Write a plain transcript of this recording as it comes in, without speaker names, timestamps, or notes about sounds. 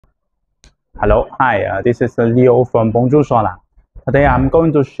Hello, hi, this is Leo from Bonjour Solar. Today I'm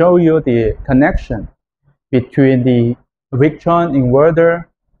going to show you the connection between the Victron inverter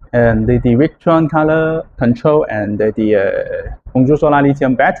and the Victron color control and the Bonjour Solar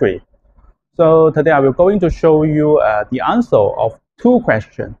lithium battery. So today I will going to show you the answer of two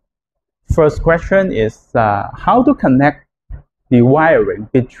questions. First question is how to connect the wiring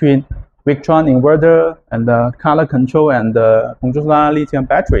between Victron inverter and the color control and the Bonjour Solar lithium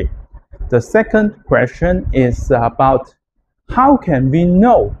battery. The second question is about how can we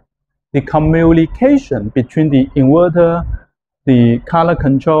know the communication between the inverter, the color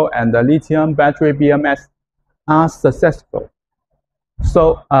control, and the lithium battery BMS are successful.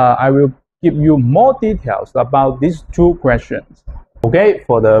 So I will give you more details about these two questions. Okay,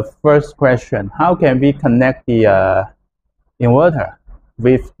 for the first question, how can we connect the inverter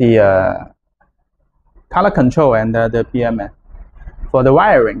with the color control and the BMS? For the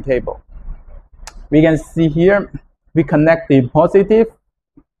wiring cable, we can see here, we connect the positive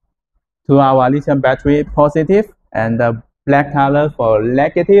to our lithium battery positive and the black color for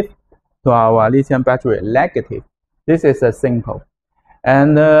negative to our lithium battery negative. This is a simple.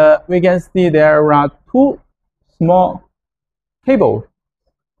 And we can see there are two small cables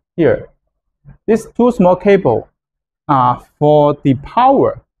here. These two small cables are for the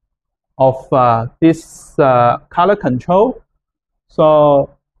power of this color control. So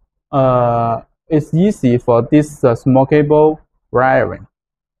it's easy for this small cable wiring.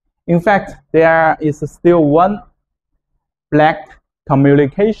 In fact, there is still one black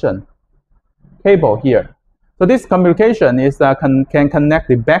communication cable here. So this communication is can connect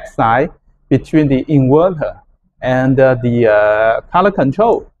the backside between the inverter and the color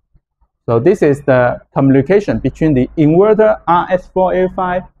control. So this is the communication between the inverter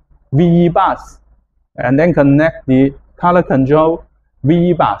RS485 VE bus and then connect the color control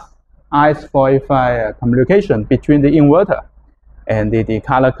VE bus. RS485 communication between the inverter and the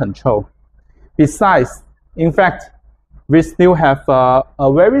color control. Besides, in fact, we still have a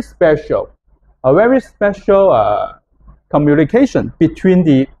very special communication between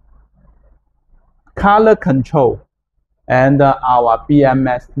the color control and our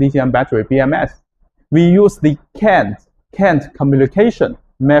BMS lithium battery BMS. We use the CAN communication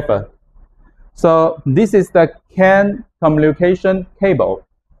method. So this is the CAN communication cable.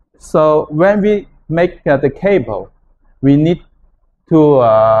 So when we make the cable, we need to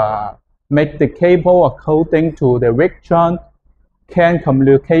make the cable according to the Victron CAN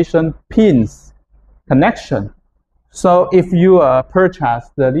communication pins connection. So if you purchase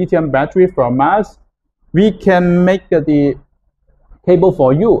the lithium battery from us, we can make the cable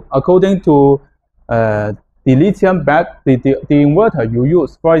for you according to the lithium battery, the inverter you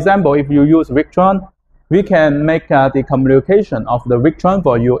use. For example, if you use Victron, we can make the communication of the Victron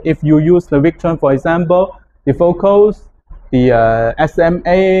for you. If you use the Victron, for example, the focus, the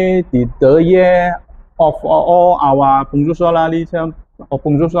SMA, the DE of all our Bonjour Solar lithium or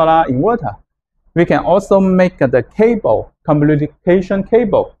Bonjour Solar inverter, we can also make the cable, communication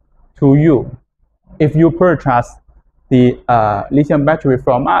cable to you if you purchase the lithium battery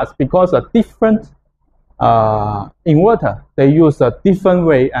from us, because a different inverter, they use a different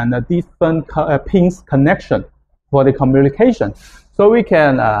way and a different pins connection for the communication. So we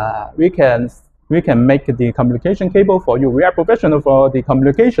can make the communication cable for you. We are professional for the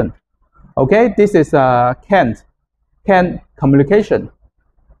communication. Okay, this is CAN communication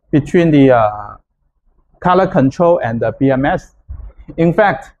between the color control and the BMS. In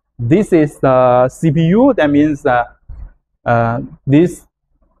fact, this is the CPU. That means this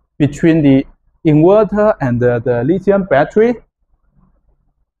between the inverter and the lithium battery.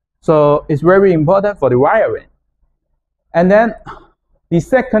 So it's very important for the wiring. And then the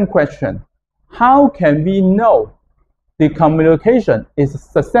second question, how can we know the communication is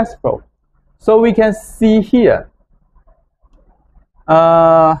successful? So we can see here,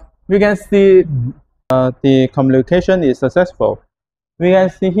 we can see the communication is successful. We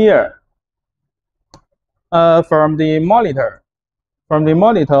can see here from the monitor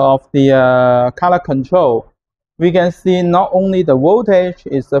of the color control, we can see not only the voltage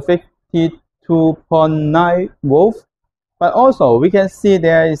is 52.9 volts, but also we can see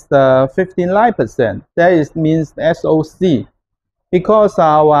there is the 59%. That means SOC. Because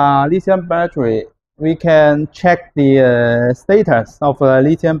our lithium battery, we can check the status of a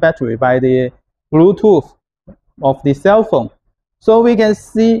lithium battery by the Bluetooth of the cell phone. So we can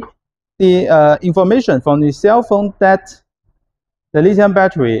see the information from the cell phone that the lithium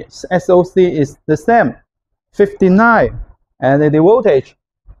battery SOC is the same, 59, and the voltage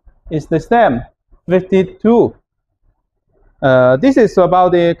is the same, 52. this is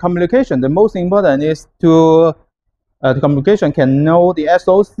about the communication. The most important is to the communication can know the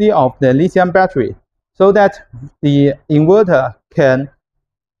SOC of the lithium battery, so that the inverter can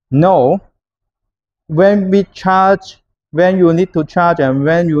know when we charge, when you need to charge, and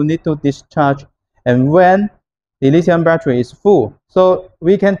when you need to discharge, and when the lithium battery is full. So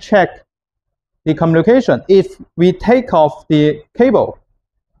we can check the communication. If we take off the cable,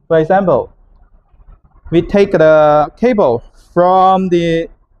 for example, we take the cable from the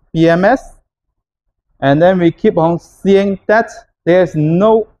BMS, and then we keep on seeing that there's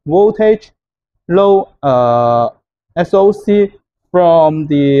no voltage, no SOC from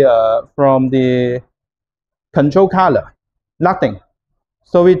the control color, nothing.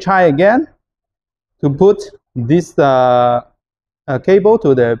 So we try again to put this cable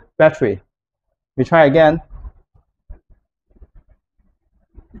to the battery. We try again.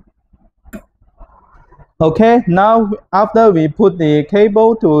 Okay, now after we put the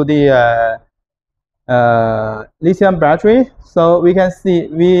cable to the lithium battery, so we can see,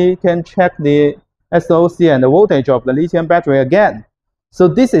 we can check the SOC and the voltage of the lithium battery again. So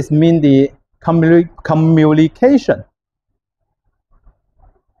this is mean the communication.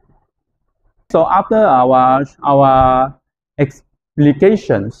 So after our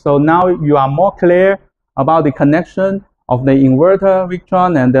explication, so now you are more clear about the connection of the inverter,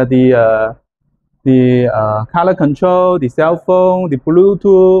 Victron, and the color control, the cell phone, the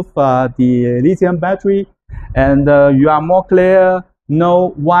Bluetooth, the lithium battery, and you are more clear,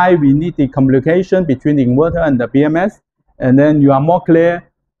 know why we need the communication between the inverter and the BMS, and then you are more clear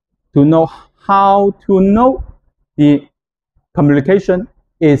to know how to know the communication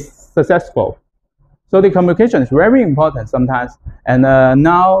is successful. So the communication is very important sometimes, and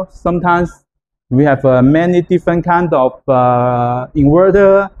now sometimes we have many different kind of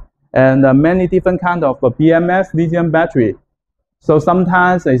inverter and many different kind of BMS lithium battery. So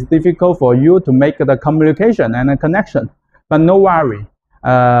sometimes it's difficult for you to make the communication and a connection, but no worry.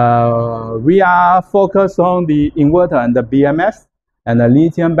 We are focused on the inverter and the BMS and the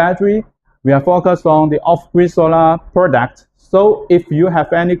lithium battery. We are focused on the off-grid solar product. So if you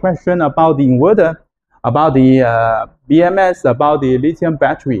have any question about the inverter, about the BMS, about the lithium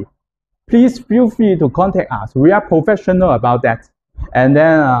battery, please feel free to contact us. We are professional about that. And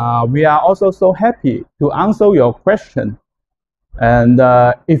then we are also so happy to answer your question. And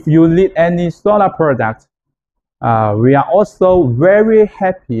if you need any solar product, we are also very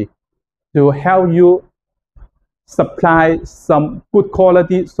happy to help you supply some good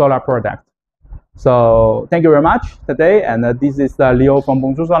quality solar product. So thank you very much today. And this is Leo from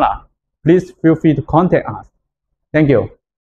Bonjour Solar. Please feel free to contact us. Thank you.